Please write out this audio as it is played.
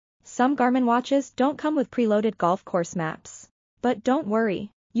Some Garmin watches don't come with preloaded golf course maps. But don't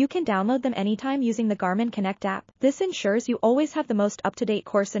worry, you can download them anytime using the Garmin Connect app. This ensures you always have the most up-to-date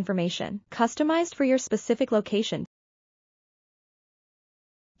course information, customized for your specific location.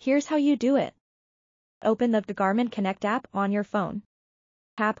 Here's how you do it. Open the Garmin Connect app on your phone.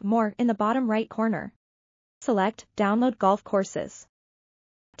 Tap More in the bottom right corner. Select Download Golf Courses.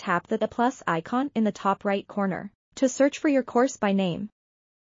 Tap the plus icon in the top right corner to search for your course by name.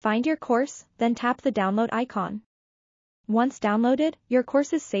 Find your course, then tap the download icon. Once downloaded, your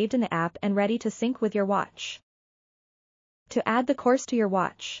course is saved in the app and ready to sync with your watch. To add the course to your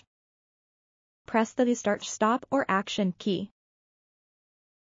watch, press the Start, Stop, or Action key.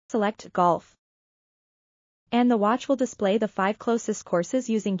 Select Golf, and the watch will display the 5 closest courses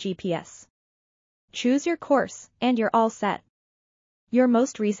using GPS. Choose your course, and you're all set. Your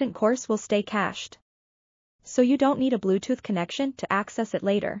most recent course will stay cached, so you don't need a Bluetooth connection to access it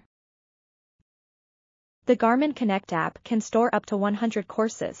later. The Garmin Connect app can store up to 100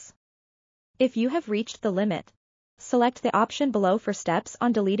 courses. If you have reached the limit, select the option below for steps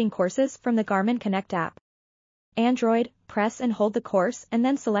on deleting courses from the Garmin Connect app. Android, press and hold the course and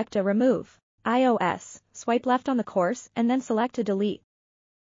then select a Remove. iOS, swipe left on the course and then select a Delete.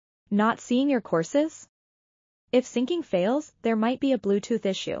 Not seeing your courses? If syncing fails, there might be a Bluetooth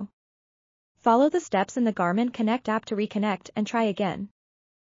issue. Follow the steps in the Garmin Connect app to reconnect and try again.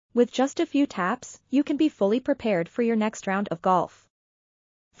 With just a few taps, you can be fully prepared for your next round of golf.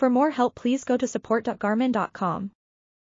 For more help, please go to support.garmin.com.